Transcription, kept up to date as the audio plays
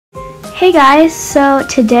Hey guys, so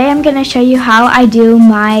today I'm going to show you how I do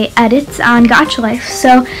my edits on Gacha Life.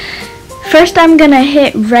 So first I'm going to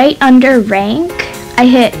hit right under rank. I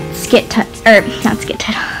hit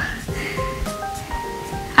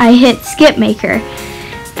I hit skit maker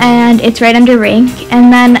and it's right under rank,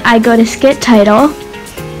 and then I go to skit title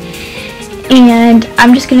and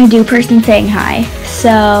I'm just going to do person saying hi.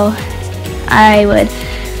 So I would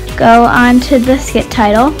go onto the skit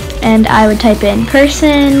title and I would type in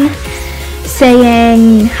person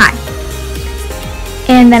saying hi,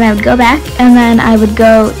 and then I would go back and then I would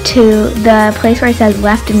go to the place where it says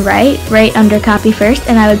left and right under copy first,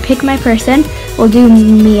 and I would pick my person. We'll do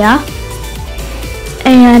Mia,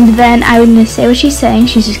 and then I would just say what she's saying.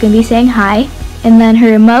 She's just going to be saying hi, and then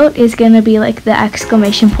her emote is going to be like the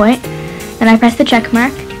exclamation point. Then I press the check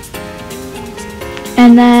mark,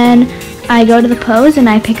 and then I go to the pose and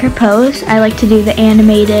I pick her pose. I like to do the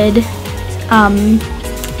animated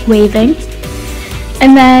waving.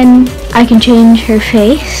 And then I can change her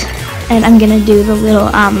face, and I'm gonna do the little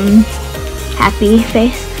happy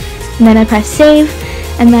face. And then I press save,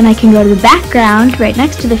 and then I can go to the background right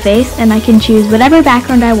next to the face, and I can choose whatever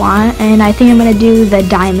background I want, and I think I'm gonna do the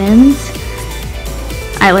diamonds.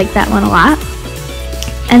 I like that one a lot.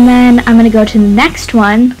 And then I'm gonna go to the next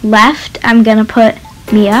one, left. I'm gonna put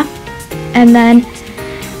Mia, and then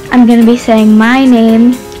I'm gonna be saying my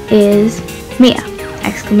name is Mia,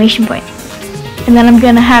 exclamation point. And then I'm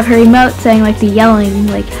going to have her emote saying like the yelling,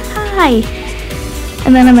 like, hi.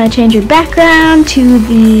 And then I'm going to change her background to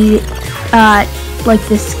the, like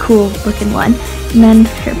this cool looking one. And then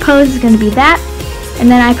her pose is going to be that. And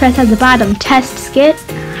then I press at the bottom, test skit,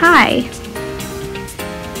 hi.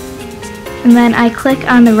 And then I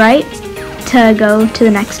click on the right to go to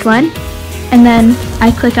the next one. And then I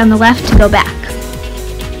click on the left to go back.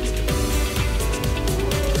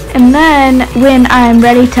 And then when I'm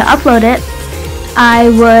ready to upload it, I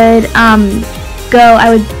would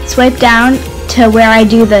swipe down to where I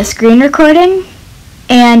do the screen recording,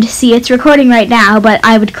 and see it's recording right now, but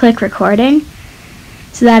I would click recording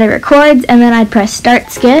so that it records, and then I'd press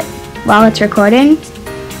start skit while it's recording,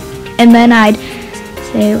 and then I'd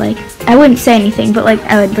say, like, I wouldn't say anything, but like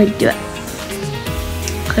I would like do it.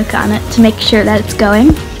 Click on it to make sure that it's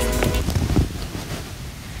going.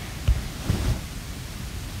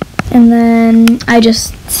 And then I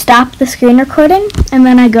just stop the screen recording, and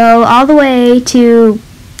then I go all the way to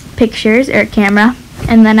pictures or camera,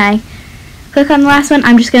 and then I click on the last one.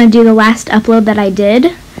 I'm just going to do the last upload that I did,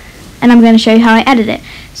 and I'm going to show you how I edit it.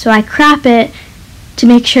 So I crop it to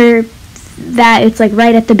make sure that it's like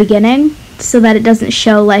right at the beginning, so that it doesn't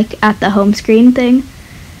show like at the home screen thing.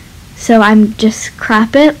 So I'm just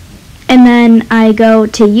crop it, and then I go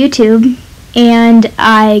to YouTube and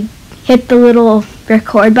I hit the little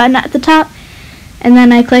record button at the top, and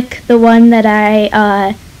then I click the one that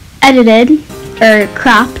I edited or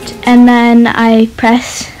cropped, and then I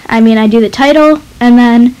do the title, and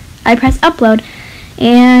then I press upload.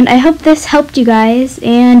 And I hope this helped you guys,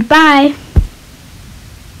 and bye.